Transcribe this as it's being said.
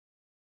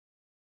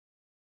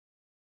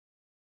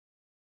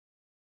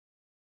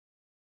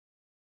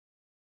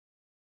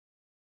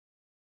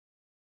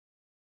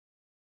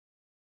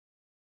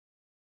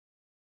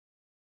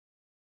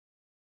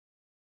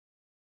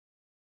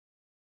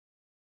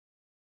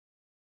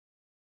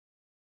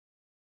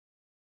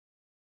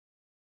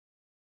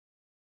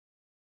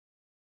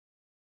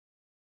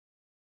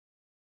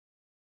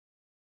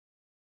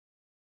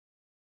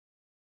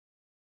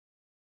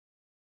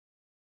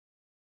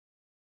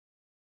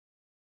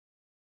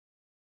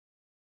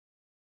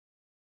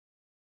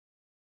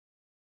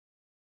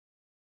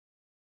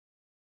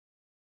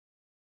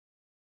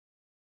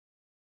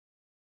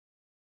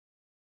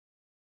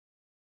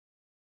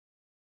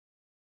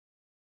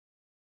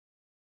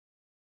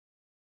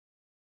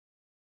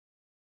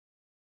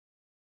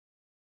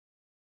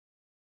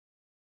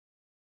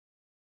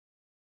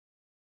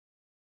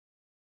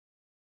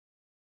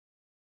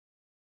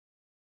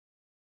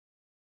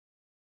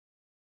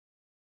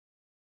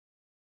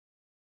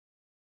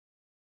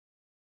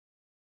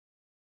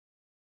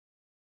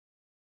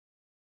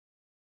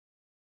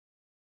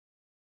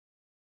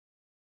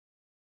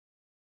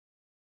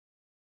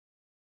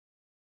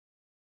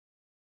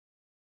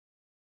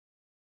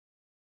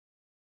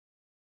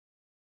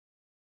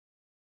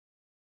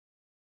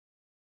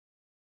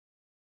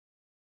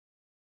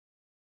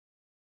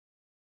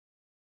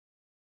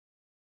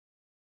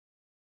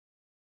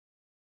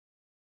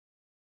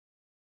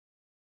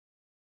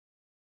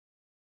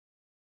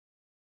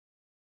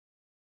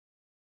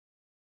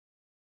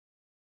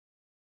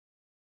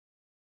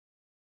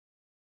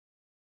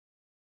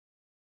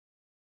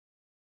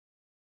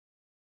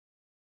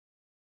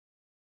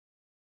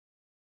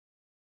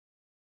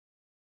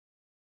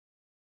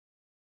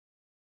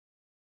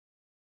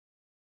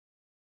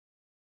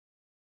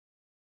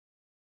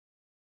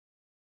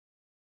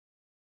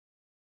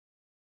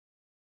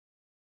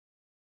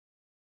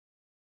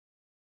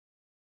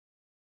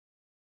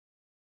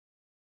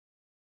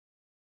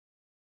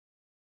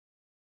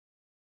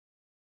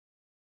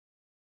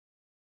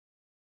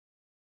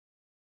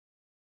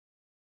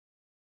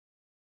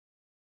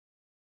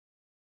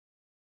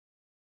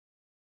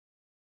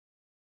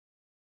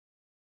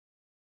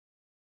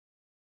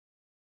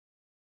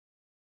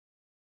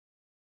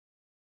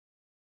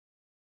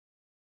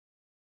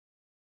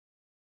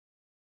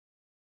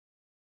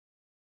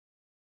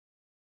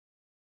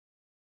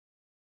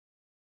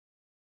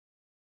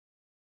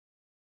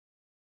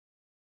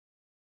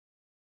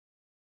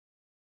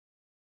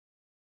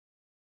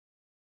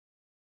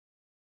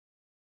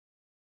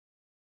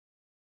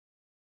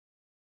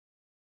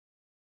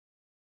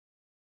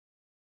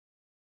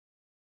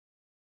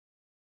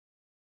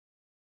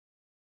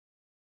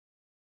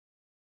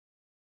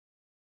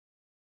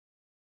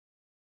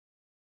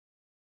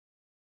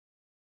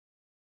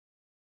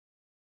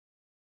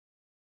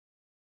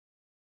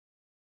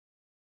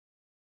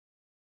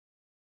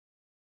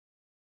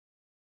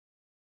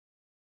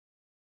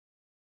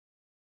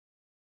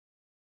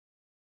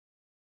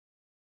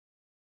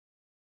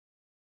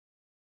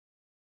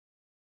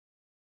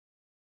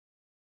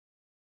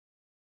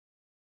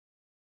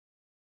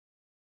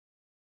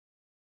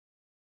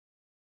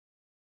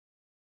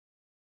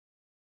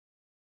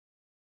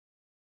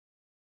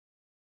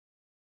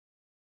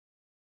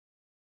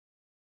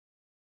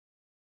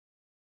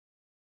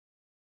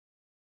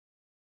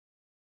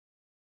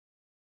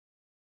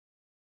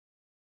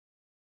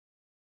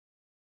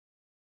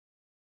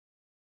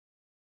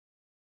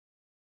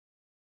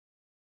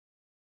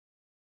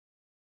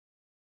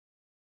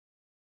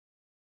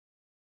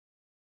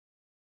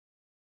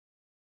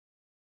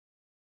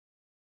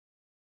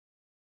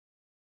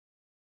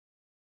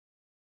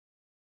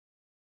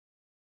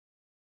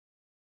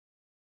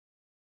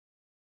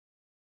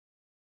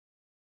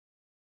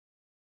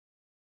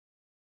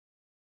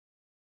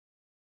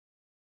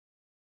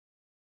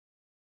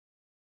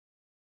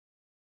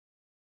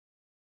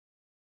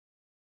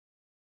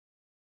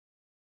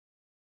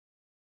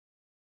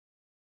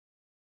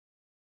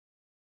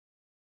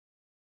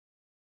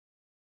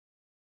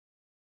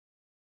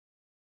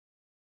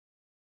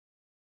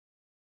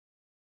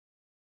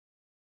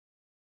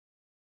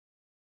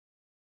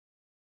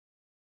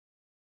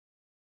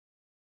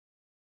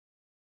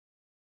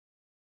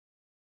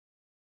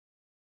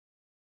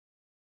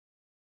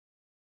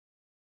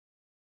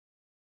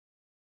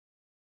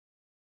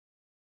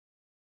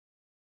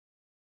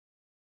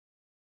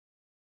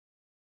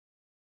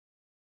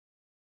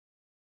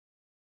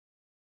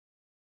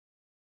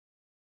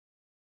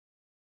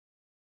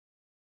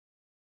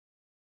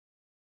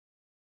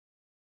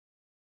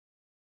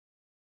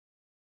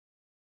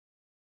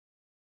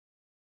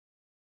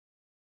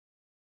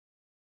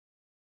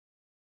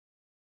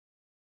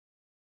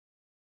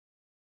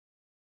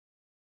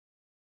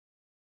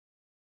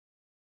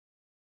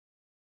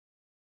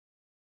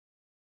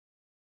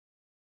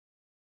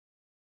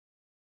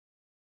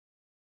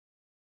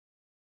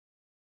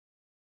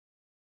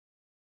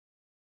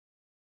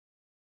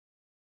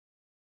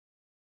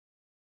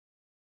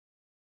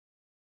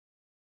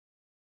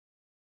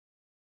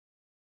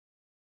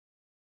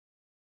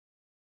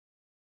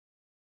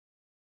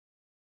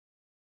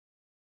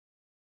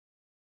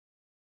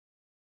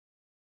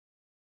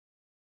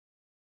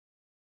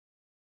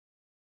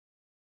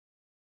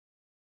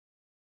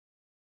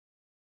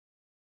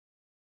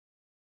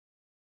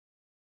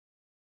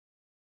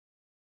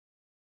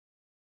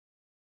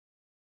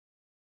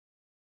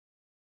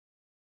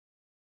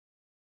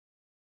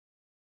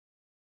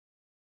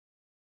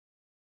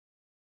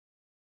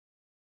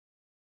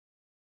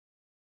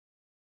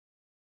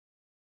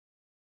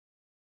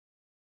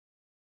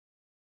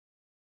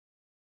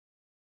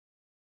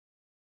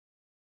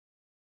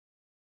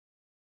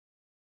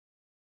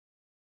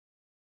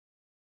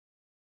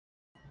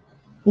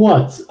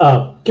What's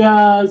up,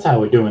 guys? How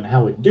we doing?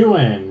 How we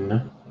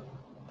doing?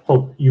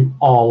 Hope you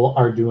all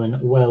are doing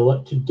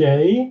well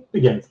today. We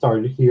get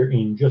started here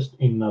in just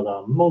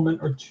another moment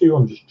or two.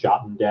 I'm just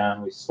jotting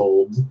down. We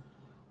sold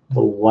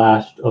the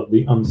last of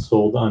the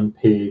unsold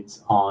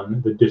unpaids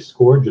on the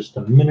Discord just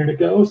a minute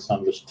ago, so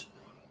I'm just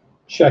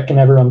checking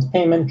everyone's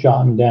payment,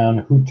 jotting down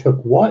who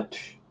took what.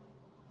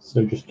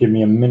 So just give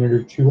me a minute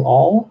or two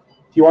all.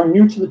 If you are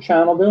new to the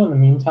channel, though, in the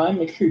meantime,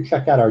 make sure you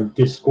check out our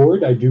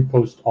Discord. I do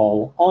post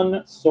all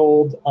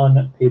unsold,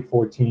 unpaid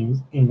for teams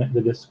in the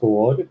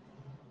Discord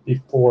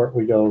before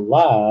we go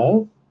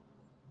live.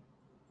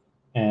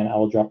 And I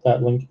will drop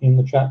that link in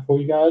the chat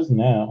for you guys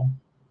now.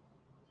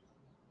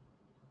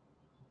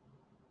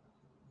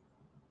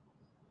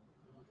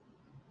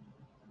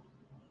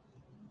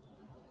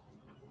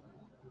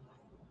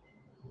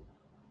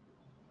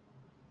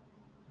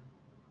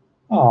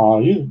 Oh,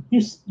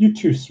 you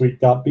too sweet,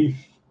 Got Beef.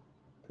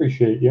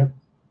 Appreciate you.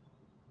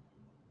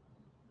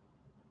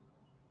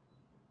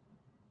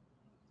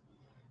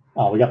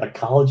 Oh, we got the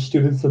college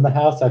students in the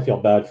house. I feel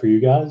bad for you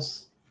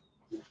guys.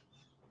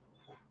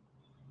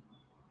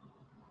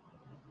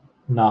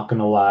 Not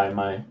gonna lie,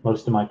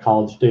 most of my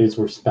college days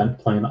were spent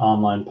playing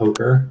online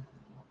poker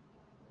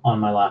on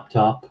my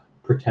laptop,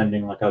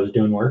 pretending like I was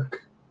doing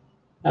work.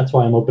 That's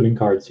why I'm opening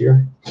cards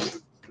here.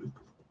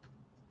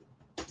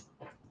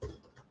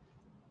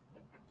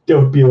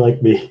 Don't be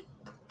like me.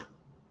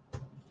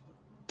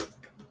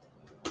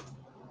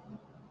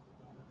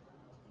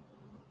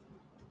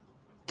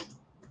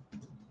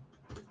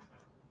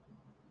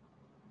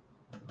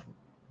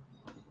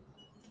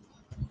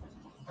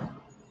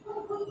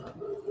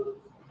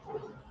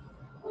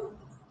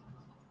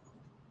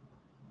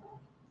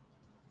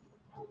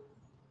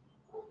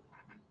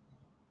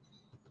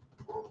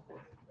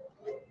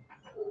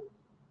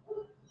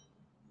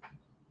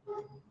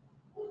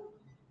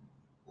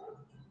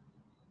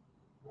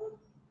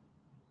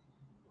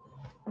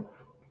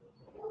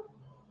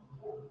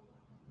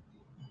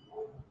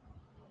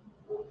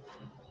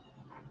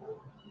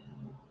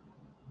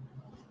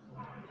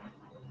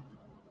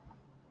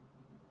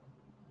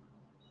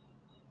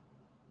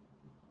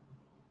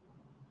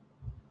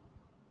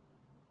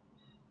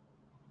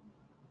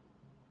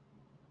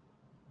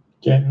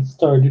 Getting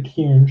started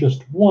here in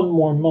just one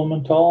more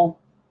moment, all.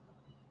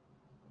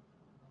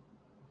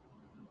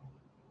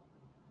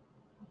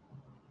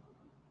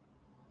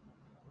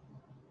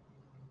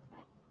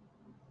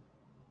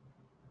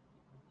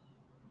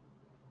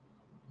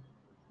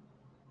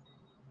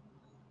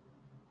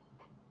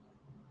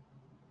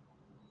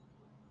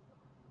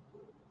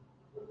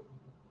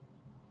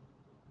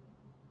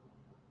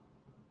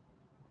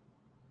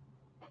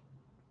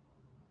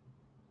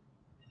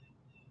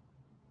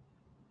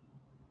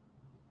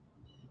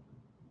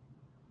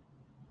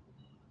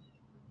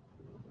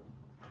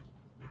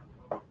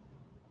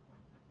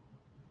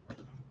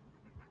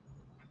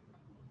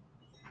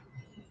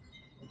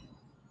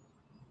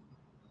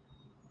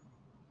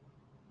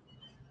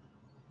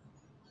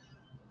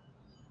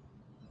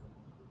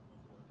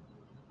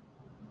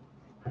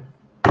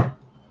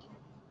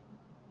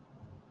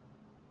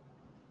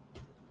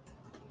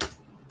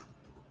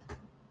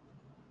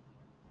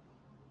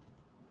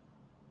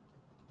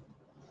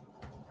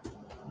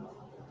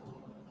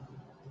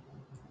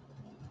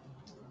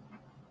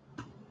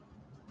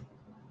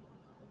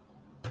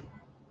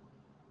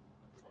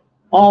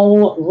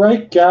 All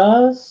right,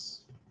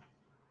 guys.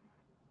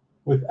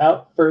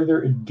 Without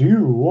further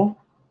ado,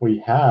 we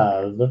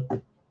have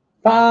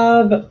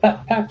 5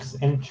 fat packs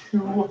and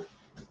 2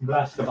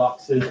 blaster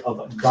boxes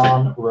of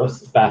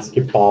Donruss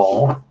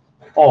basketball.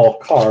 All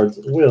cards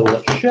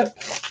will ship.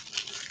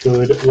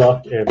 Good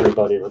luck,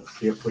 everybody. Let's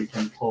see if we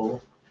can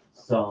pull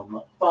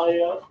some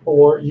fire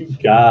for you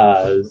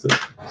guys.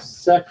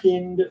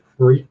 Second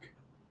break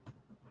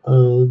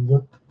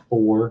of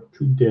for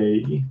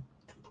today.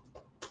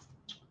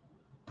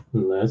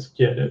 Let's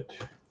get it.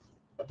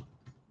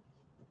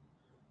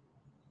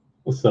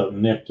 What's up,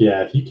 Nick?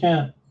 Yeah, if you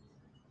can't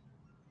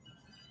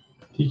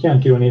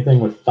do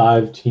anything with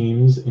 5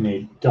 teams in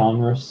a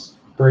Donruss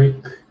break,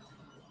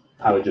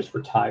 I would just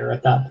retire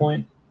at that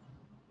point.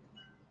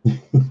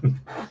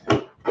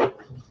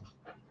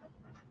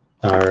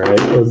 All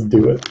right, let's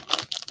do it.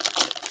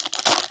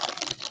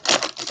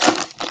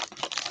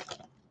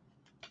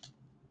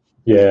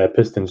 Yeah,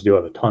 Pistons do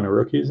have a ton of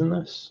rookies in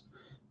this.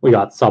 We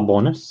got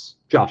Sabonis,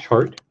 Josh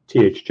Hart,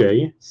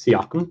 THJ,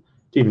 Siakam,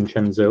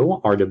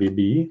 DiVincenzo,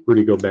 RWB,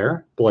 Rudy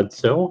Gobert,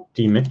 Bledsoe,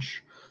 D.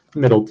 Mitch,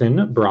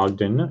 Middleton,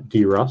 Brogdon,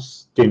 D.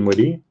 Russ,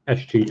 Dinwiddie,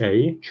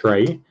 SGA,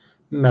 Trey,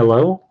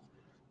 Mello.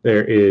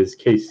 There is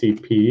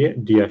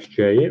KCP,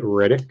 DSJ,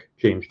 Redick,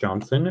 James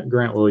Johnson,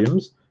 Grant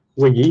Williams,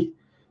 Wiggy,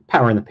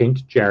 Power in the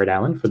Paint, Jared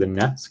Allen for the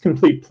Nets,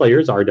 Complete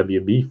Players,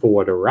 RWB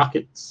for the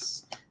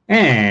Rockets.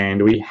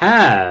 And we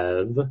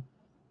have,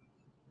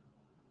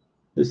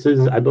 this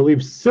is, I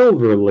believe,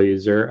 Silver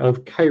Laser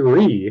of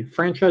Kyrie,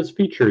 franchise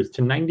features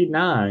to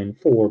 99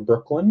 for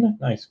Brooklyn.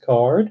 Nice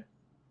card.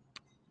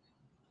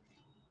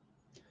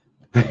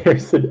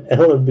 There's an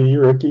LB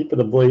rookie for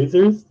the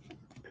Blazers.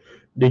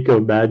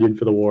 Nico Badian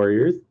for the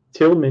Warriors,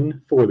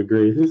 Tillman for the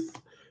Grizz,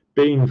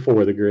 Bain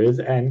for the Grizz,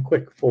 and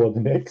Quick for the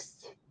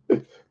Knicks.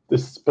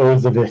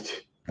 Dispose of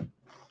it.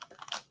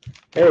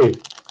 Hey,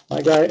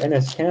 my guy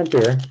Enes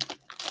Kanter,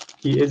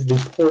 he is the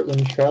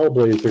Portland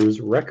Trailblazers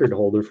record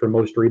holder for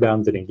most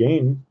rebounds in a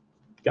game.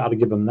 Got to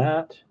give him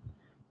that.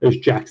 There's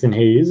Jackson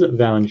Hayes,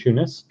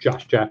 Valanciunas,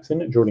 Josh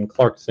Jackson, Jordan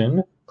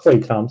Clarkson,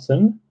 Klay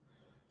Thompson.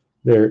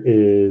 There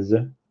is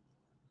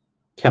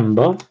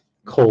Kemba,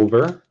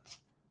 Culver.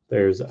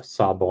 There's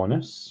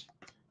Sabonis,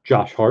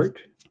 Josh Hart,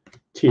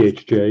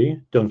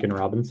 THJ, Duncan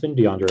Robinson,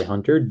 DeAndre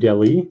Hunter,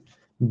 Delly,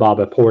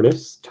 Baba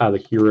Portis, Tyler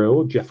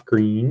Hero, Jeff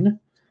Green.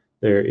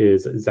 There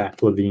is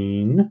Zach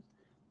LaVine.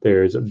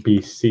 There's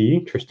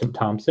BC, Tristan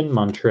Thompson,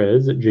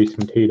 Montrez,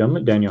 Jason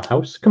Tatum, Daniel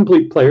House.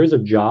 Complete players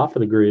of Ja for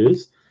the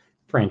Grizz.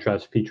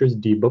 Franchise features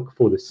D-Book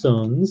for the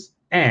Suns.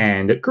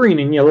 And green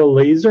and yellow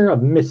laser of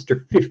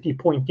Mr.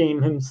 50-point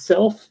game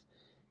himself,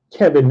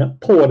 Kevin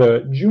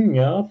Porter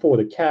Jr. for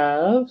the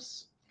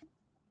Cavs.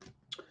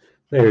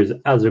 There's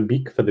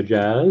Azubic for the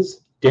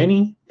Jazz,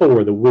 Denny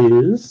for the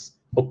Wiz,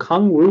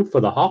 Okongwu for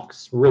the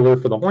Hawks, Riller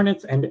for the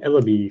Hornets, and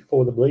Ellaby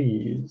for the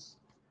Blaze.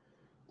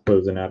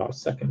 Closing out our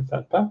second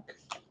fat pack.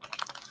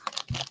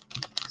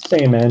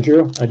 Same,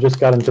 Andrew. I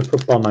just got into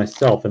football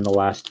myself in the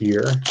last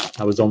year.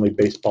 I was only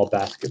baseball,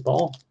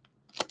 basketball.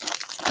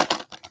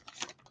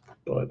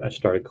 But I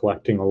started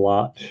collecting a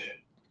lot at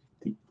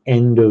the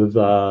end of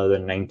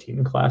the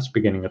 19 class,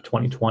 beginning of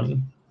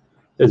 2020.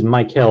 There's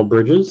Mikal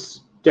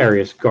Bridges,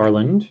 Darius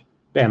Garland,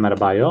 Bam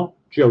Adebayo,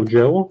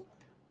 JoJo,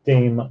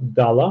 Dame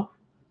Dalla,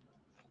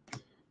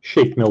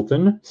 Shake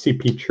Milton,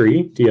 CP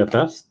Tree,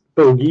 DFS,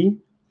 Bogey,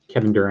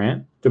 Kevin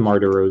Durant, DeMar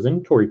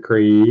DeRozan, Torrey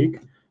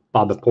Craig,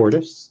 Baba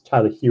Portis,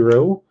 Tyler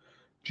Hero,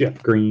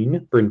 Jeff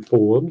Green, Bryn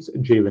Forbes,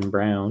 Jaylen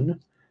Brown.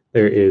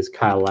 There is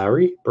Kyle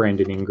Lowry,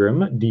 Brandon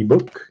Ingram,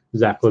 D-Book,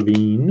 Zach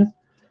LaVine.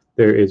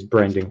 There is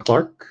Brandon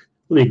Clark.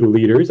 League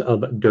leaders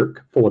of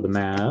Dirk for the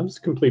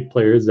Mavs. Complete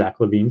players, Zach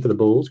LaVine for the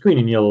Bulls. Green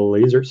and yellow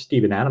laser,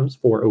 Steven Adams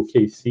for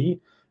OKC.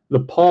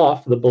 The Paw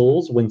for the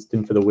Bulls.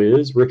 Winston for the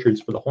Wiz.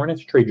 Richards for the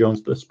Hornets. Trey Jones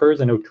for the Spurs.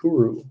 And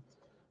Oturu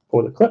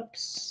for the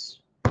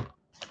Clips.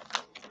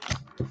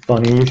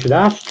 Funny you should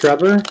ask,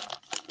 Trevor.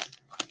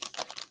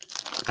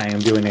 I am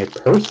doing a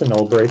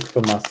personal break for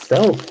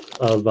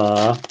myself of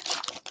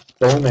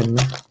Bowman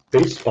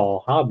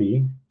baseball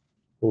hobby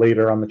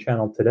later on the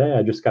channel today.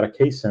 I just got a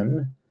case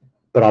in.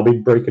 But I'll be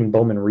breaking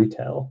Bowman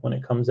retail when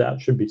it comes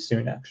out. Should be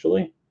soon,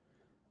 actually.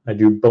 I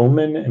do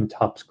Bowman and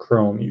Topps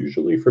Chrome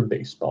usually for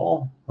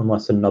baseball,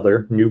 unless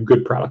another new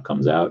good product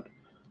comes out.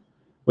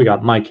 We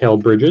got Mikal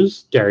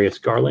Bridges, Darius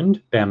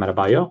Garland, Bam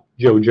Adebayo,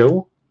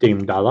 JoJo,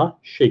 Dame Dalla,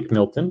 Shake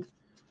Milton.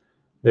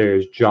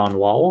 There's John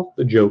Wall,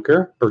 the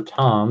Joker,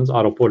 Bertans,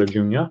 Otto Porter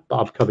Jr.,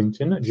 Bob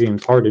Covington,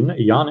 James Harden,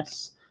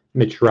 Giannis,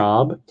 Mitch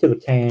Robb,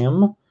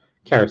 Tillicam,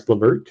 Karis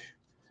LeVert.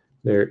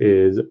 There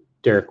is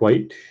Derek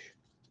White,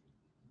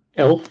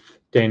 Elf,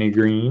 Danny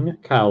Green,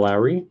 Kyle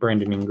Lowry,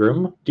 Brandon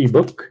Ingram,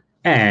 D-Book,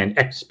 and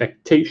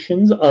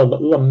expectations of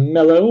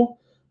LaMelo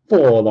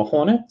for the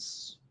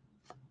Hornets.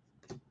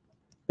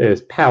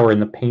 There's Power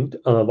in the Paint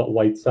of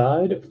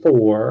Whiteside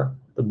for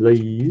the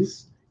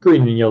Blaze.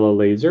 Green and yellow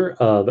laser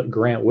of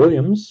Grant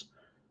Williams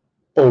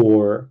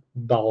for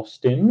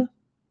Boston.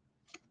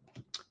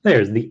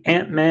 There's the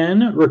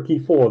Ant-Man rookie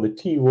for the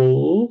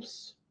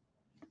T-Wolves.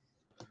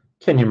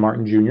 Kenyon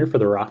Martin Jr. for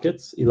the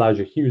Rockets,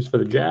 Elijah Hughes for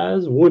the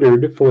Jazz,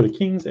 Woodard for the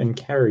Kings, and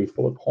Carey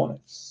for the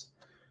Hornets.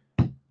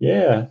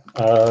 Yeah,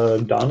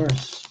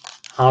 Donruss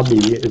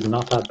hobby is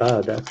not that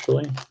bad,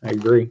 actually. I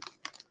agree.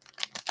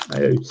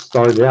 I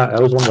started out,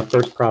 that was one of the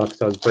first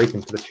products I was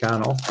breaking to the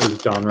channel, was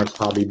Donruss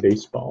Hobby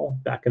Baseball.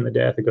 Back in the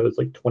day, I think it was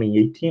like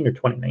 2018 or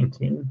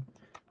 2019.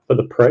 For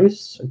the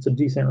price, it's a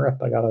decent rep,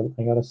 I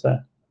gotta say.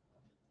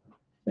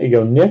 There you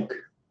go, Nick.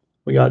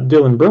 We got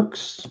Dylan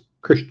Brooks,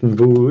 Christian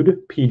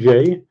Wood,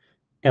 PJ,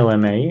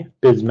 LMA,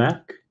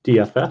 Bismack,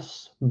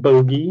 DFS,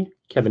 Bogey,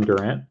 Kevin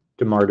Durant,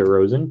 DeMar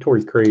DeRozan,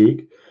 Torrey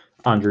Craig,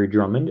 Andre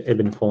Drummond,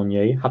 Evan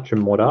Fournier,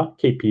 Hachimura,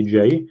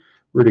 KPJ,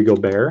 Rudy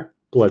Gobert,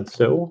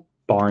 Bledsoe,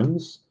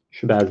 Barnes,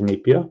 Shabazz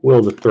Napier,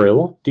 Will the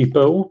Thrill,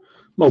 Depot,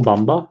 Mo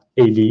Bamba,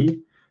 AD,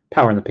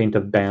 Power in the Paint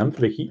of Bam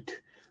for the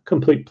Heat,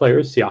 Complete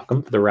Players,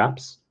 Siakam for the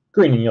Raps,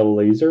 Green and Yellow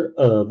Laser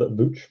of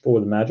Vooch for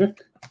the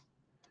Magic.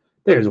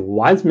 There's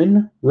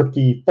Wiseman,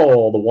 rookie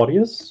for the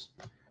Warriors.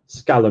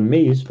 Skylar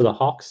Mays for the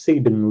Hawks,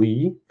 Saban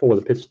Lee for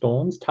the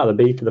Pistons, Tyler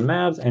Bay for the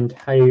Mavs, and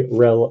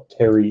Tyrell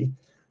Terry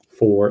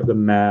for the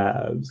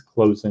Mavs.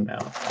 Closing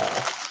out our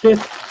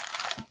fifth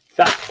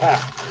fat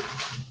pack.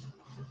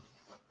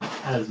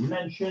 As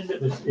mentioned,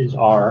 this is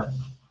our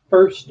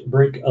second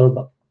break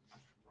of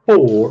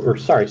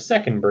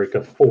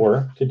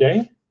four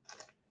today.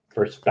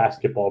 First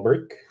basketball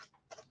break.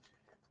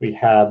 We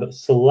have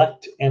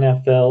Select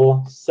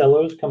NFL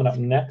Cellos coming up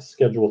next,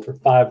 scheduled for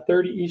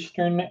 5:30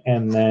 Eastern,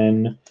 and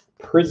then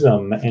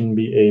Prism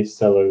NBA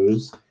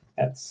Cellos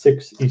at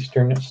 6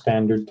 Eastern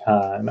Standard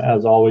Time.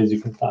 As always, you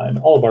can find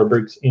all of our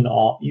breaks in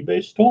our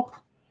eBay store,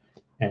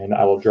 and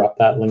I will drop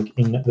that link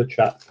in the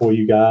chat for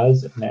you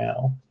guys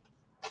now.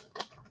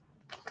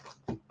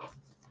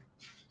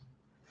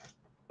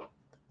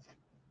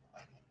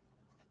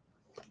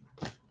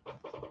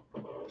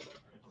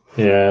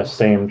 Yeah,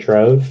 same,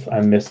 Trev.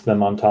 I missed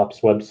them on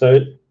Topps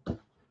website.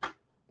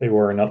 They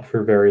weren't up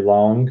for very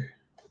long.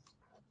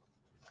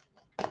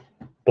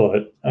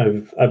 But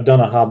I've done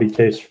a hobby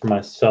case for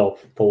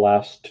myself the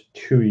last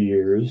 2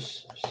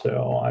 years,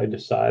 so I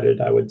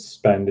decided I would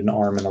spend an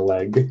arm and a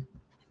leg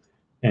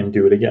and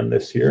do it again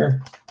this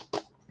year.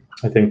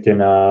 I think in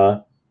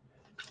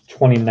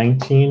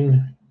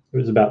 2019 it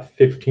was about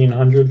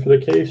 $1,500 for the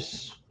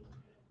case.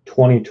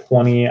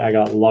 2020 I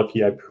got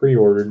lucky. I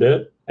pre-ordered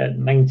it at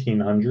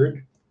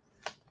 $1,900.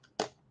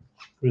 It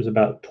was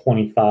about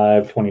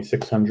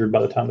 $2,600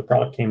 by the time the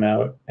product came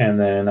out, and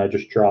then I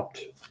just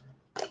dropped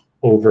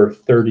over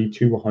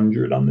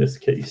 $3,200 on this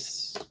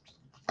case.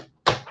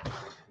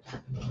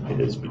 It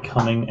is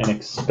becoming an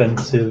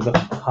expensive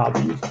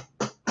hobby.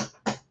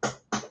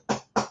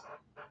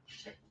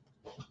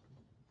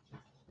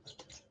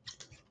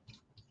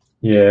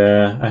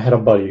 Yeah, I had a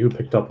buddy who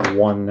picked up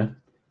one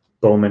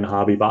Bowman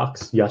hobby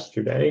box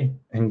yesterday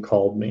and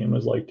called me and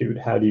was like, dude,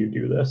 how do you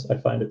do this? I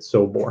find it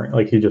so boring.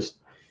 Like,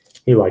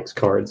 he likes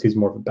cards. He's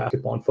more of a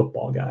basketball and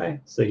football guy.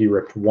 So he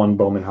ripped one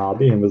Bowman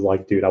hobby and was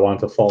like, dude, I wanted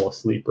to fall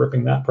asleep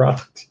ripping that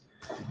product.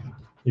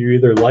 You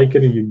either like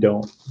it or you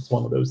don't. It's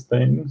one of those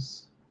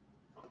things.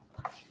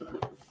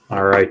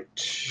 All right.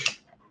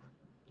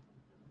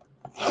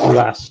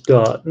 Last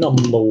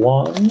number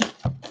one.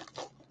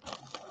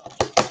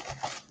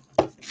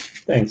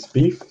 Thanks,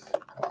 Beef.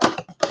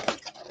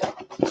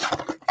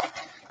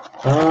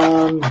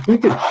 We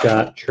could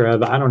chat,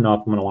 Trev. I don't know if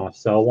I'm going to want to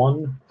sell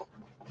one,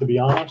 to be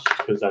honest,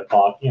 because I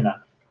thought,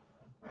 the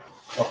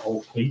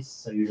whole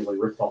case. I usually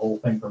rip the whole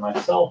thing for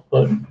myself,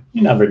 but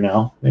you never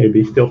know.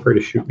 Maybe. Feel free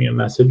to shoot me a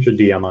message, a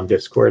DM on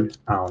Discord.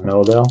 I don't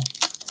know, though.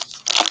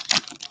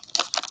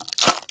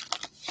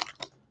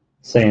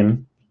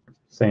 Same,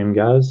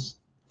 guys.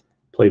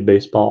 Played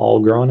baseball all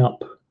growing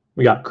up.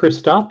 We got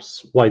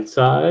Kristaps,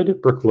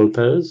 Whiteside, Brooke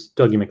Lopez,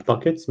 Dougie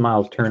McBuckets,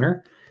 Miles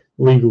Turner,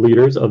 league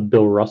leaders of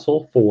Bill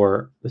Russell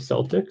for the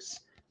Celtics,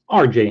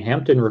 RJ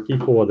Hampton, rookie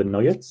for the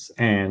Nuggets,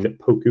 and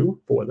Poku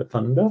for the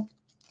Thunder.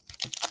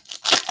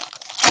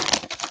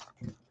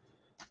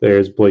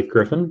 There's Blake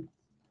Griffin,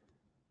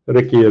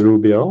 Ricky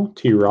Rubio,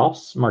 T.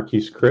 Ross,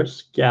 Marquise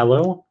Chris,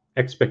 Gallo,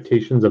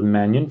 expectations of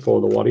Mannion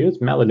for the Warriors,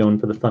 Maladone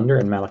for the Thunder,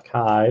 and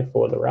Malachi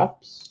for the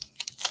Raps.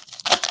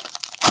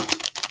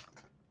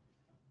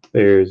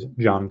 There's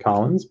John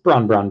Collins,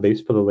 Brown base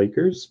for the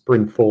Lakers,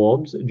 Bryn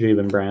Forbes,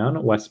 Jaylen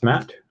Brown, Wes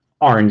Matt,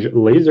 Orange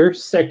Laser,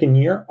 second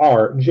year,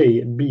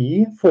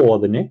 RJB for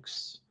the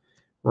Knicks,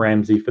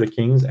 Ramsey for the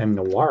Kings, and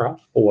Nawara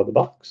for the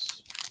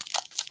Bucks.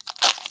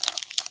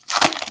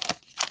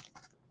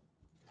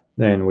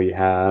 Then we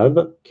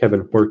have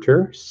Kevin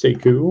Huerter,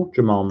 Sekou,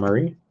 Jamal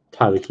Murray,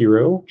 Tyler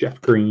Hero, Jeff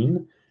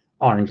Green,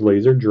 Orange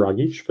Laser,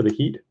 Dragic for the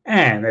Heat,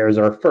 and there's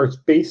our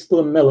first base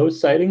LaMelo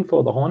sighting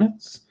for the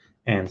Hornets,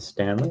 and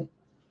Stanley.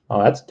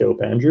 Oh, that's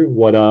dope, Andrew.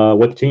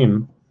 What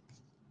team?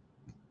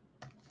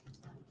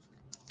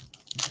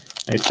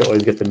 I used to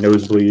always get the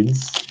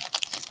nosebleeds.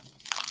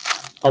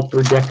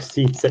 Upper deck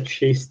seats at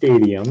Shea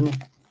Stadium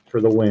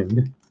for the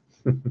win.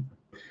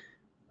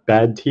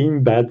 Bad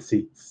team, bad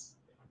seats.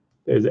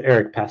 There's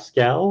Eric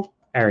Pascal,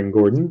 Aaron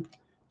Gordon,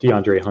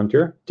 DeAndre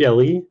Hunter,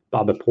 Delhi,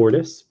 Bobby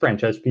Portis,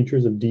 franchise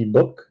features of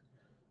D-Book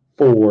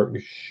for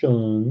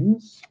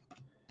Shuns,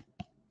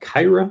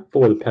 Kyra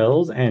for the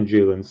Pels, and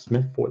Jalen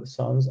Smith for the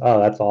Suns.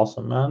 Oh, that's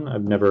awesome, man.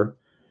 I've never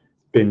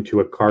been to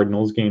a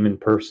Cardinals game in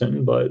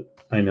person, but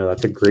I know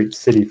that's a great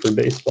city for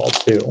baseball,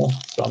 too,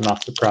 so I'm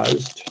not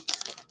surprised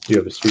you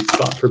have a sweet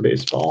spot for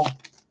baseball.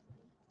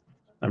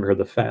 I've heard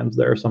the fans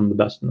there are some of the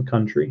best in the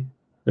country.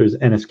 There's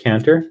Enes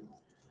Kanter,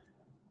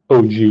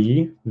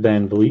 OG,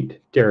 Van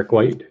Vliet, Derek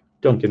White,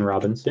 Duncan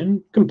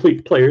Robinson,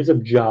 complete players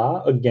of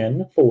Ja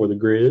again for the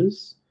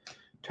Grizz,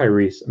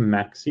 Tyrese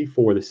Maxey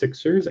for the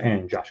Sixers,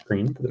 and Josh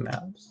Green for the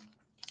Mavs.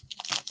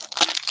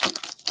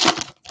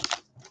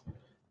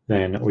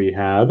 Then we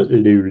have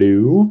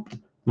Lulu,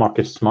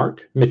 Marcus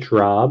Smart, Mitch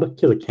Robb,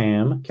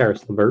 Killicam,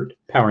 Karis LeVert,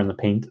 power in the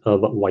paint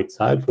of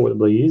Whiteside for the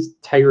Blaze,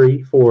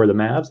 Tyree for the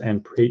Mavs,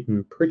 and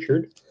Peyton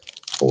Pritchard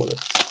for the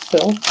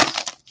Celtics.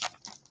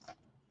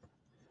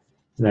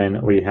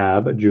 Then we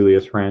have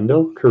Julius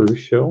Randle,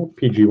 Caruso,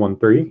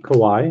 PG13,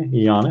 Kawhi,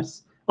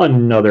 Giannis,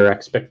 another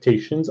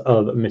expectations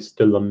of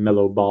Mr.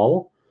 LaMelo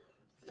Ball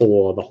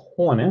for the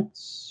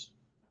Hornets,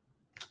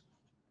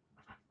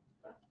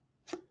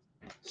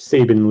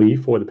 Saban Lee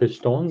for the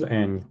Pistons,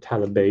 and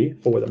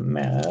Talibay for the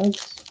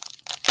Mavs.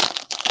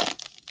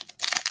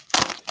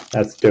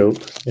 That's dope.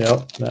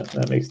 Yep,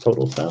 that makes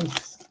total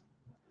sense.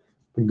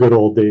 The good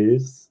old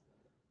days.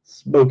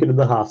 Smoking in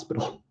the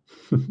hospital.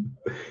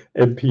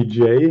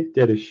 MPJ,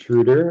 Dennis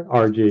Schroeder,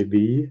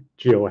 RJB,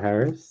 Joe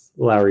Harris,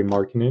 Larry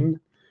Markkinen,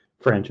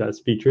 franchise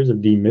features of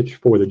D. Mitch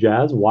for the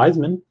Jazz,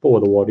 Wiseman for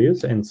the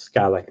Warriors, and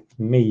Skylar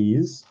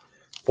Mays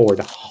for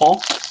the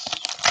Hawks.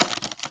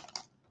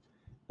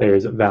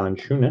 There's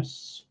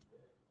Valanciunas,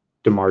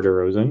 DeMar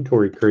DeRozan,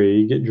 Torrey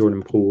Craig,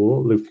 Jordan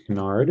Poole, Luke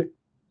Kennard,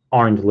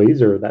 Orange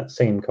Laser, that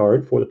same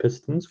card for the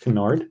Pistons,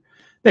 Kennard.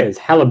 There's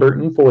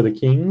Halliburton for the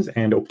Kings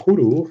and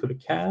Okoro for the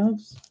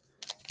Cavs.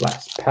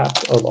 Last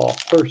pack of our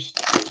first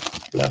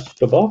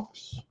blaster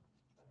box.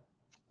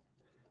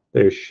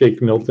 There's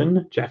Shake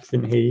Milton,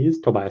 Jackson Hayes,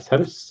 Tobias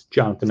Harris,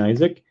 Jonathan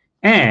Isaac,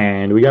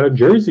 and we got a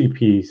jersey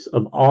piece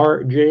of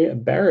R.J.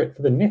 Barrett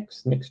for the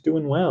Knicks. Knicks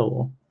doing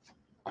well.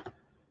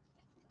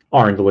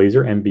 Orange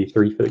Laser,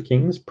 MB3 for the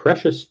Kings,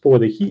 Precious for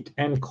the Heat,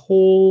 and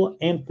Cole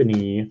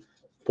Anthony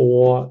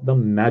for the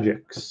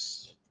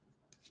Magics.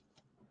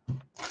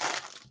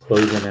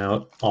 Closing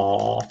out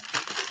our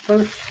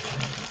first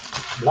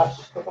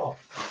blaster box.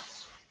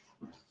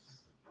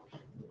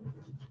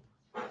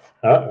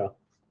 Uh-oh.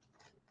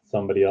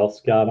 Somebody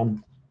else got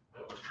them.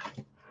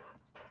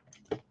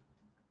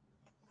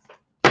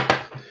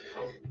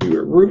 You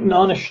were rooting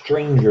on a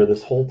stranger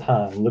this whole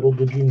time. Little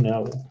did you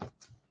know.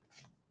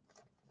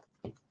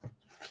 If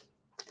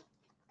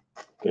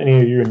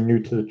any of you are new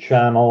to the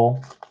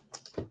channel,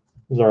 this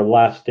is our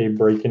last day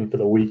break-in for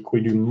the week.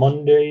 We do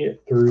Monday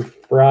through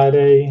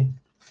Friday,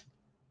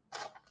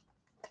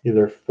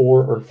 either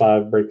 4 or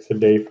 5 breaks a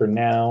day for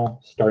now,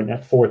 starting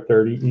at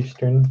 4:30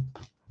 Eastern.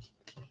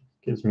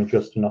 Gives me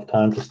just enough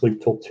time to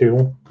sleep till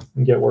 2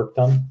 and get work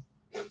done.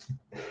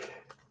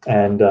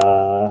 And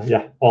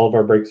yeah, all of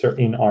our breaks are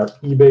in our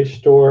eBay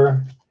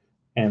store.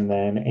 And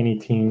then any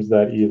teams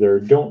that either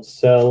don't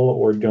sell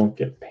or don't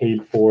get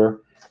paid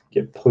for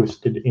get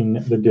posted in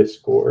the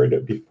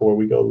Discord before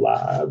we go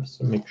live.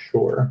 So make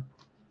sure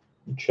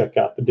you check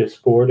out the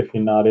Discord if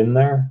you're not in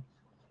there.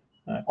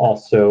 I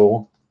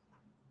also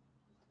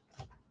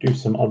do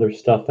some other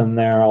stuff in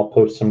there. I'll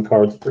post some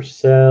cards for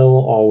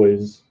sale,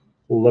 always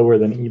lower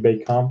than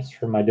eBay comps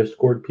for my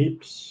Discord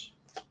peeps.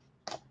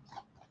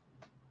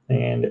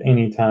 And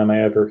anytime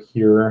I ever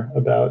hear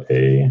about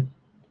a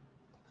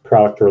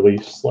product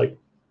release like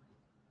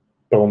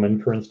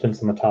Bowman, for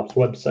instance, on the Topps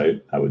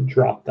website, I would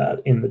drop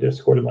that in the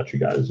Discord and let you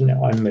guys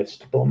know I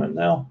missed Bowman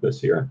now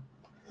this year.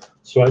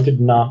 So I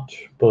did not,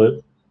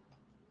 but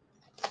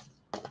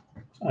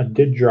I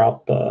did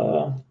drop,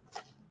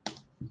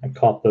 I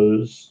caught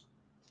those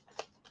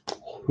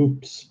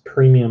Hoops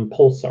Premium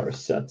Pulsar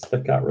sets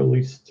that got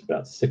released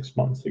about 6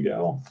 months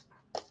ago.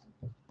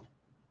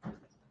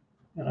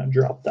 And I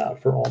dropped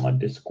that for all my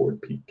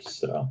Discord peeps.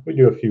 So we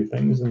do a few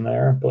things in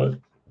there, but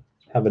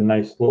have a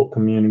nice little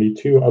community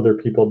too. Other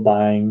people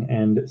buying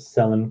and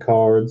selling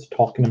cards,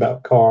 talking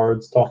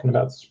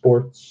about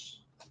sports.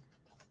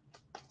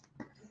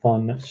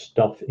 Fun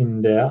stuff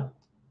in there.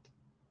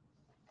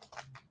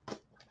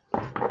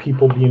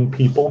 People being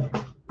people.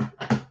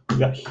 We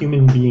got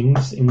human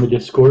beings in the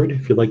Discord.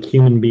 If you like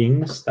human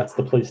beings, that's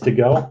the place to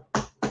go.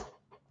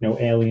 No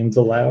aliens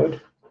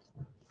allowed.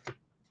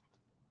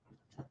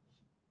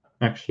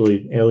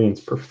 Actually,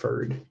 aliens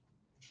preferred.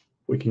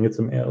 We can get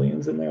some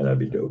aliens in there, that'd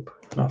be dope.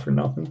 Not for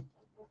nothing.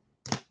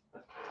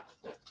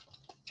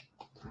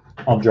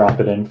 I'll drop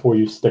it in for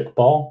you,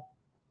 stickball.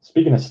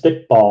 Speaking of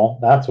stickball,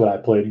 that's what I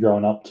played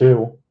growing up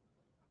too.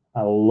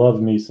 I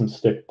love me some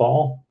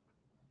stickball.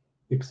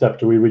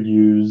 Except we would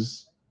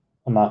use,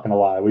 I'm not going to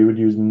lie, we would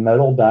use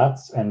metal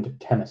bats and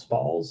tennis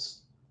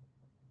balls.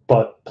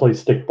 But play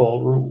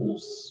stickball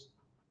rules.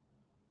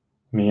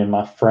 Me and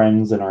my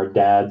friends and our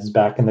dads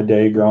back in the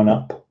day growing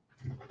up.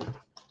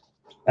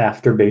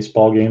 After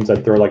baseball games,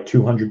 I'd throw like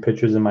 200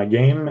 pitches in my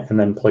game and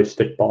then play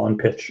stickball and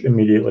pitch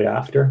immediately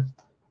after.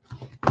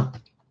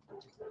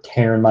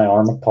 Tearing my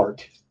arm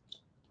apart.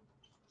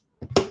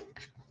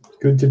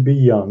 Good to be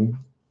young.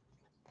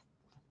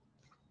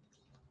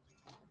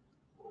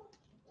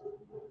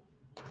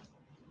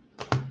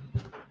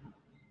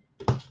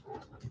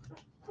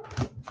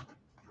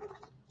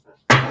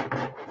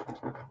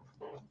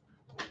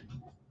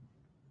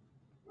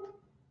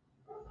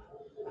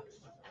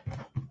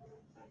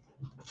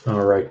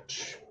 All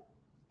right,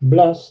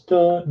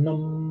 blaster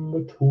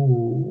number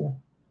 2.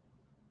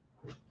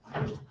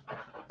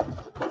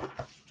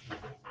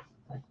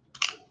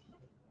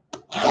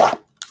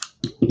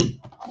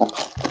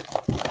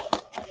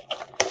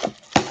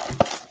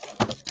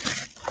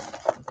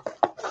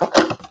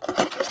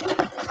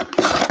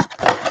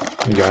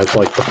 You guys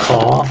like the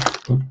paw?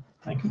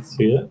 I can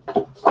see it.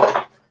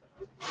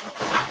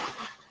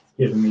 It's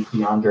giving me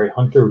DeAndre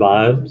Hunter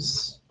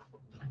vibes.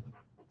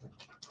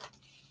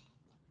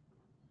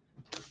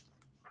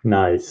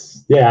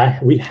 Nice.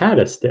 Yeah, we had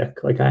a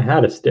stick. Like, I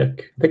had a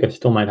stick. I think I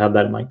still might have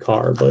that in my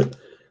car, but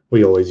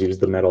we always use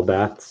the metal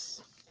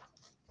bats.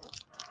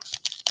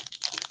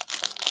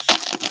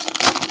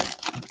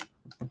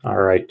 All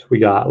right, we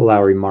got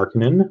Lauri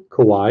Markkanen,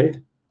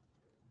 Kawhi.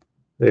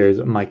 There's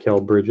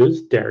Mikal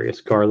Bridges, Darius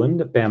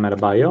Garland, Bam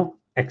Adebayo.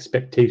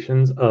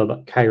 Expectations of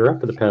Kyra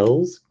for the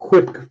Pels.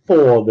 Quick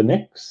for the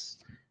Knicks.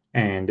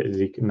 And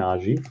Zeke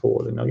Naji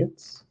for the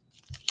Nuggets.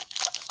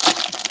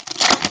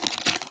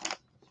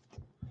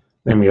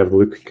 Then we have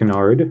Luke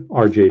Kennard,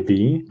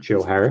 RJB,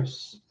 Joe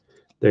Harris.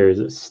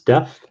 There's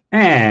Steph,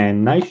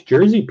 and nice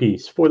jersey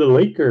piece for the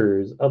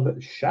Lakers of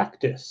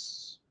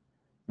Shaktis.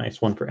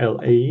 Nice one for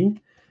LA.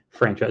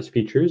 Franchise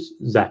features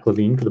Zach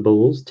LaVine for the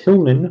Bulls,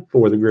 Tillman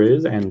for the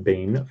Grizz, and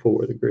Bane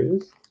for the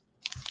Grizz.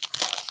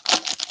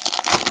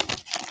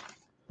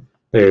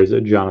 There's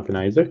Jonathan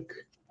Isaac.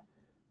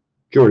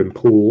 Jordan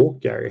Poole,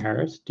 Gary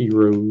Harris, D.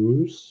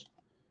 Rose,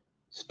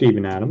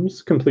 Steven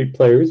Adams. Complete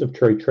players of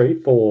Trey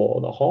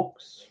for the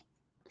Hawks.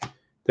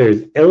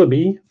 There's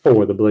Ellaby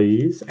for the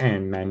Blaze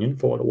and Mannion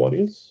for the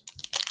Warriors.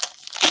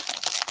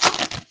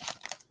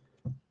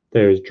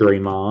 There's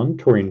Draymond,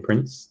 Torian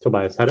Prince,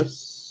 Tobias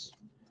Harris,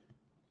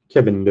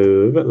 Kevin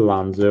Love,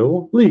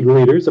 Lonzo. League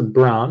leaders of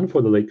Brown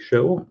for the Lake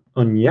Show,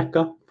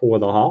 Onyeka for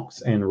the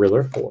Hawks, and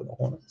Riller for the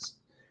Hornets.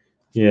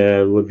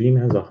 Yeah, Levine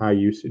has a high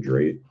usage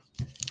rate.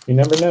 You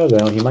never know,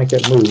 though. He might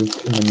get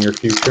moved in the near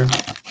future,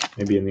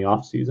 maybe in the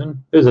offseason.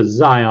 There's a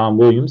Zion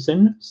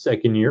Williamson,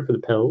 second year for the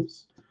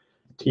Pels.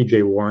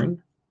 TJ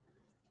Warren.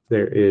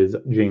 There is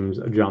James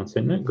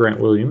Johnson, Grant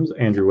Williams,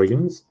 Andrew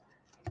Wiggins.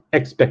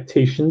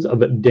 Expectations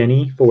of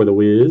Denny for the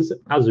Wiz,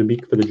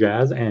 Azubik for the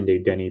Jazz, and a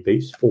Denny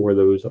base for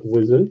those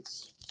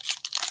Wizards.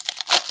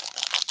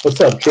 What's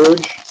up,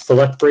 George?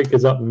 Select break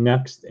is up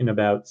next in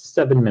about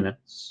 7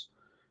 minutes.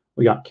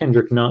 We got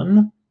Kendrick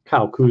Nunn,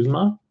 Kyle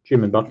Kuzma,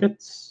 Jim and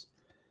Buckets.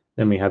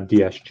 Then we have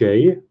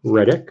DSJ,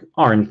 Redick,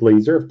 Orange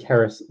Laser of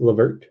Karis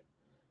LeVert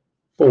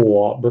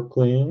for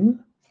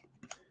Brooklyn,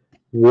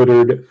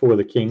 Woodard for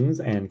the Kings,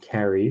 and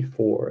Carey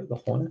for the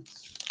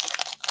Hornets.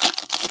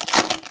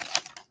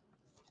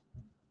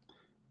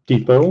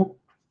 Depot,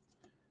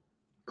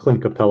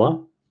 Clint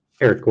Capella,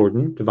 Eric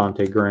Gordon,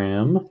 Devontae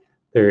Graham.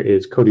 There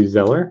is Cody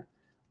Zeller,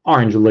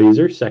 Orange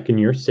Laser, second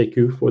year,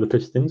 Sekou for the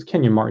Pistons,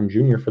 Kenyon Martin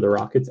Jr. for the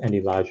Rockets, and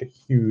Elijah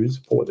Hughes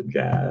for the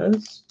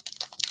Jazz.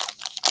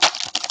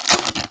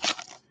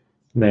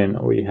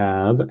 Then we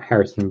have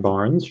Harrison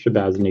Barnes,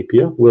 Shabazz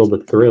Napier, Will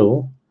the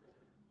Thrill.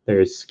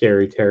 There's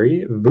Scary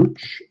Terry,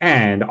 Vooch,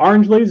 and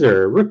Orange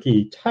Laser,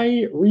 rookie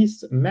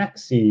Tyrese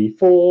Maxey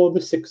for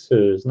the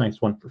Sixers.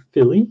 Nice one for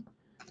Philly.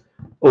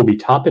 Obi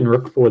Toppin,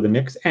 Rook for the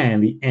Knicks,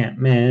 and the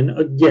Ant-Man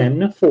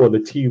again for the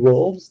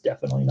T-Wolves.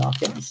 Definitely not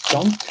getting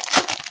skunked.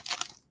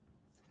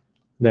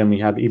 Then we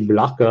have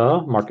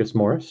Ibaka, Marcus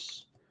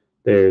Morris.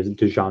 There's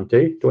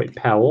DeJounte, Dwight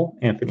Powell,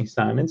 Anthony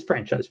Simons,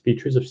 franchise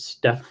features of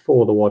Steph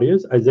for the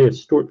Warriors, Isaiah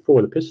Stewart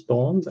for the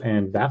Pistons,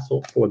 and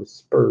Vassell for the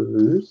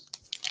Spurs.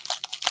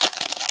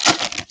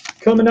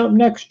 Coming up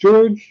next,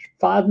 George,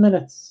 5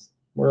 minutes.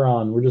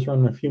 We're just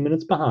running a few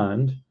minutes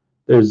behind.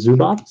 There's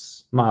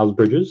Zubats, Miles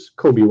Bridges,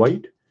 Kobe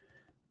White.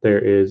 There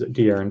is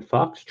De'Aaron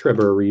Fox,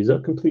 Trevor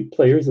Ariza, complete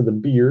players of the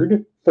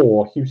Beard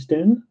for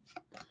Houston.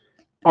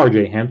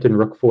 RJ Hampton,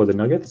 Rook for the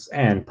Nuggets,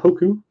 and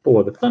Poku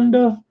for the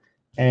Thunder.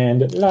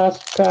 And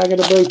last tag of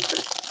the break.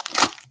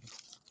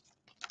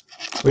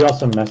 We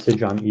also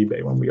message on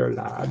eBay when we are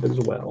live as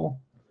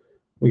well.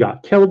 We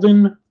got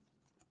Keldon,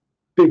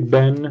 Big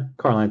Ben,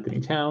 Karl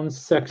Anthony Towns,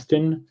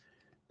 Sexton.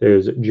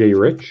 There's Jay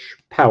Rich,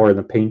 Power in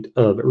the Paint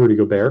of Rudy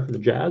Gobert for the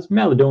Jazz,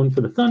 Maladone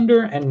for the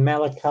Thunder, and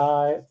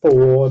Malachi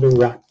for the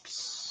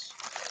Raps.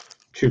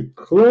 To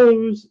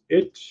close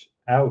it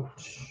out,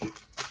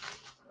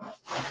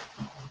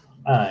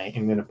 I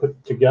am going to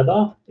put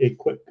together a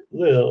quick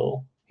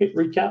little hit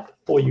recap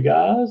for you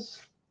guys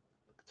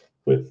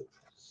with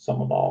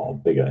some of our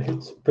bigger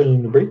hits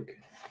bringing the break.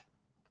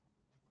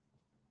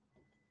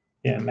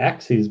 Yeah,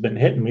 Maxey's been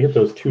hitting me at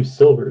those 2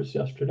 silvers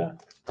yesterday.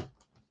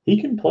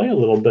 He can play a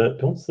little bit.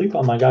 Don't sleep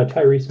on my guy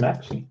Tyrese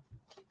Maxey.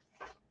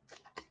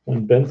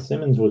 When Ben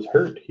Simmons was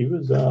hurt, he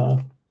was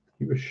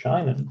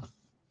shining.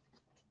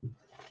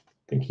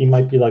 I think he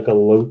might be like a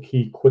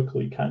low-key,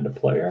 quickly kind of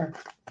player.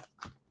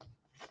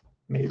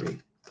 Maybe.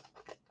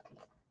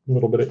 A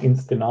little bit of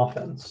instant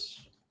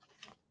offense.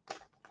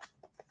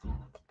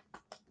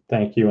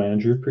 Thank you,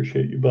 Andrew.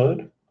 Appreciate you,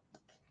 bud.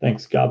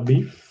 Thanks, God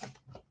Beef.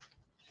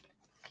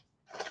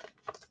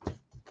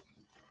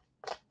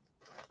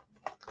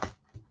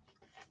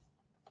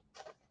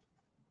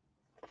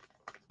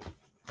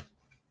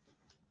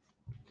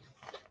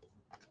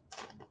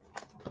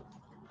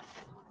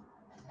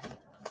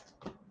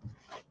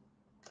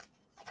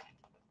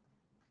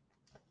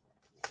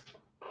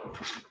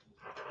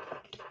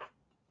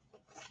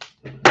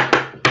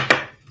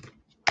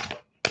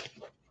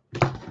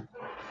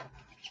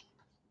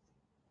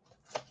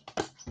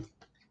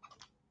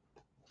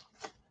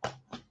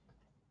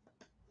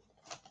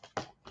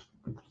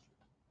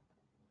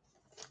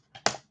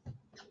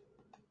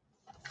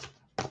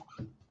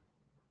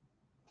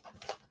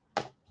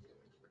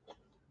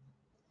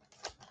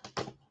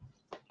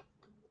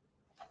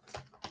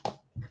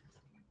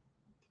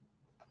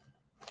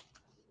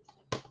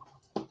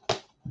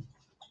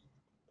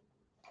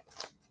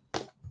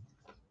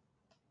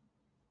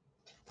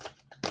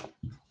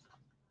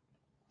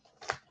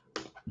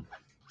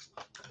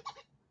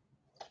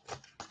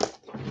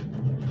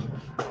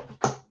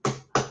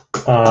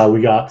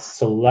 We got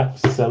Select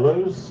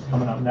Cellos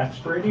coming up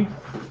next, Brady,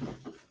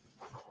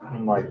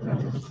 in like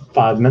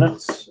 5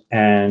 minutes,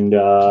 and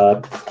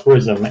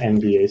Prism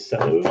NBA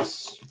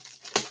Cellos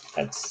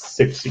at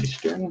 6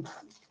 Eastern.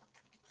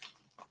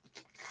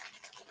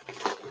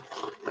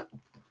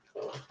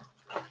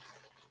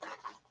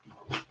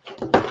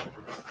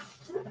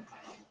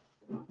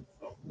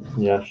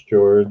 Yes,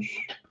 George.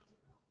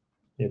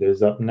 It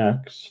is up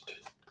next.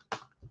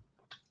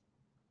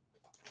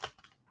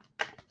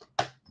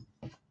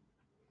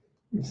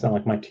 You sound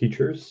like my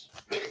teachers.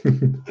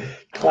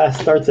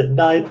 Class starts at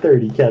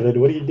 9:30,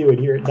 Kevin. What are you doing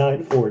here at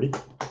 9:40?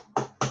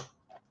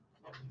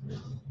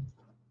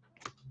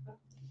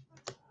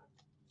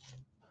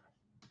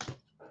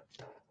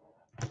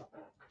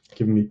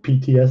 Giving me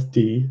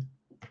PTSD.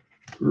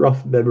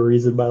 Rough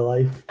memories in my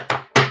life.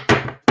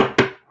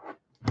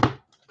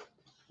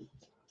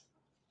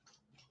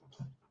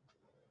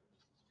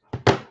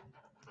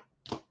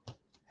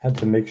 Had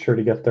to make sure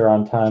to get there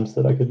on time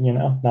so that I could,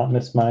 not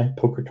miss my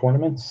poker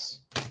tournaments.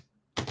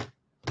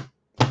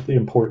 The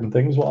important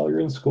things while you're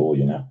in school,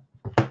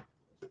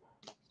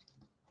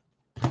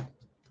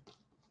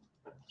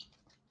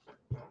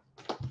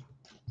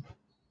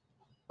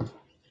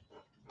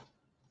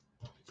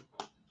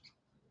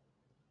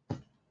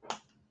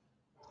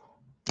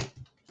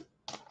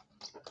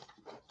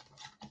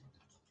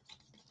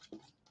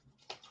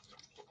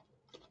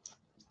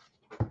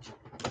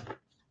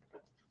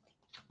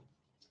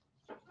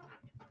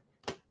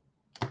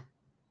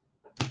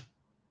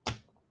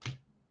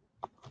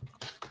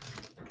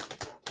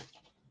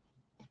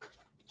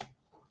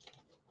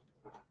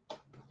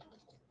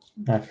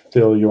 I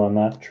feel you on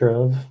that,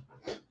 Trev.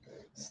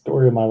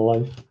 Story of my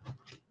life.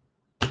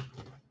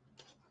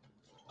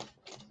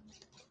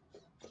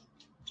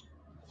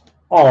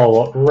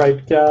 All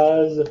right,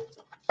 guys.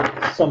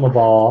 Some of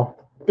our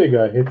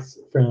bigger hits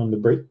from the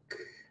break.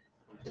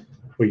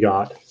 We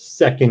got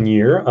second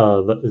year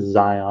of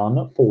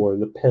Zion for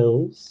the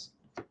Pels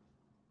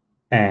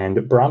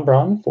and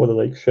Bron for the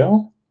Lake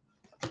Show.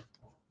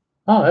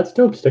 Oh, that's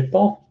dope,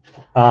 stickball.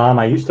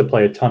 I used to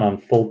play a ton on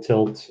Full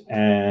Tilt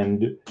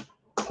and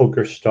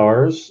Poker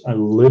Stars. I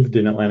lived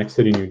in Atlantic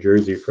City, New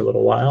Jersey for a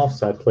little while,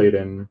 so I played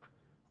in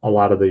a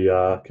lot of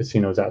the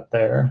casinos out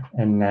there.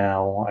 And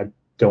now I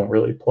don't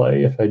really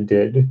play. If I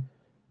did, it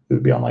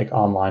would be on like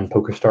online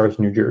Poker Stars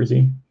New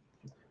Jersey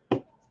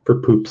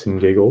for poops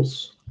and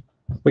giggles.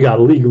 We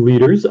got league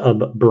leaders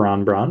of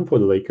Bron for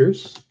the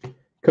Lakers.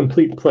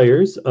 Complete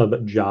players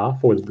of Ja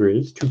for the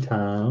Grizz 2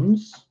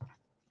 times.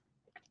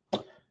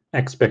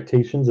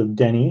 Expectations of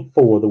Denny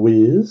for the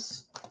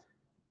Wiz.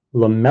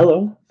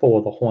 LaMelo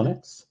for the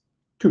Hornets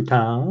 2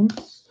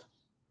 times.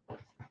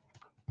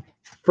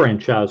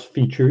 Franchise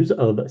features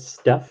of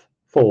Steph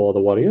for the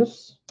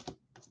Warriors.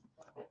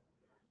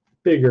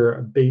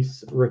 Bigger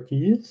base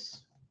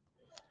rookies.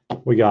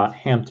 We got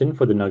Hampton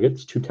for the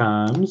Nuggets 2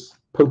 times.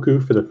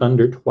 Poku for the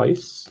Thunder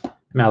twice.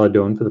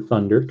 Maladone for the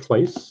Thunder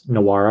twice.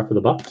 Nawara for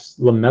the Bucks.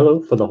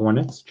 LaMelo for the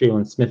Hornets.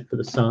 Jalen Smith for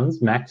the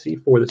Suns. Maxey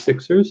for the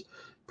Sixers.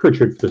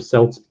 Pritchard for the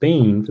Celts.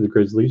 Bane for the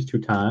Grizzlies 2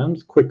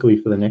 times. Quickly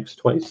for the Knicks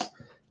twice.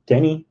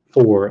 Denny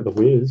for the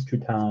Wiz 2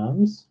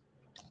 times.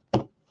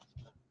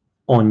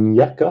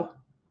 Onyeka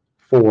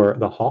for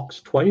the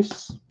Hawks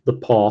twice. The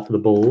Paw for the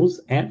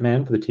Bulls.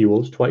 Ant-Man for the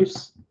T-Wolves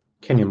twice.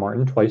 Kenyon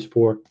Martin twice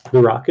for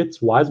the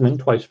Rockets. Wiseman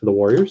twice for the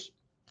Warriors.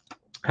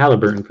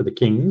 Halliburton for the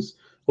Kings.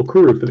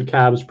 Okuru for the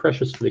Cavs.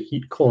 Precious for the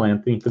Heat. Cole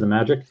Anthony for the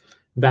Magic.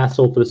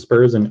 Vassell for the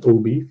Spurs. And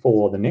Obi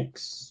for the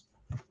Knicks.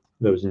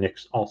 Those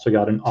Knicks also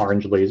got an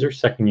orange laser.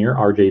 Second year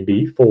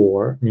RJB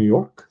for New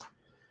York.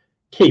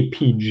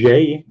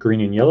 KPJ,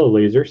 green and yellow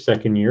laser,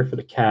 second year for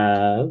the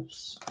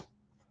Cavs.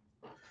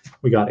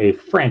 We got a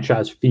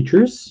franchise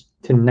features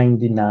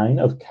 /99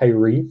 of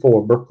Kyrie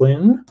for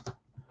Brooklyn.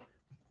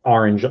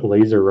 Orange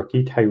laser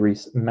rookie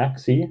Tyrese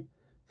Maxey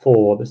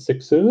for the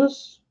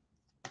Sixers.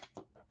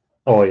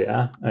 Oh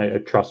yeah,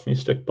 trust me,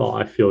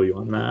 stickball. I feel you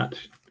on that.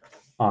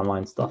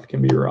 Online stuff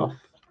can be rough.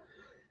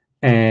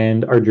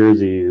 And our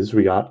jerseys,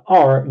 we got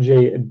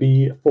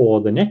RJB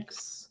for the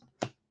Knicks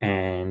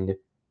and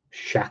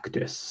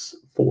Shaktus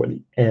for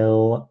the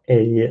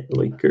LA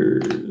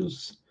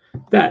Lakers.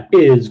 That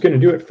is going to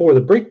do it for the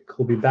break.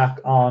 We'll be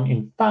back on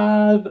in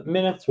 5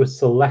 minutes with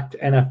select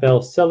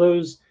NFL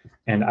Cellos,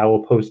 and I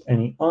will post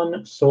any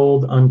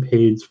unsold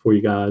unpaids for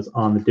you guys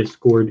on the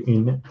Discord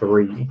in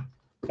 3.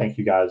 Thank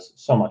you guys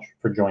so much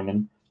for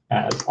joining.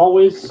 As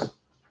always,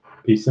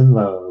 peace and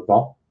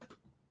love.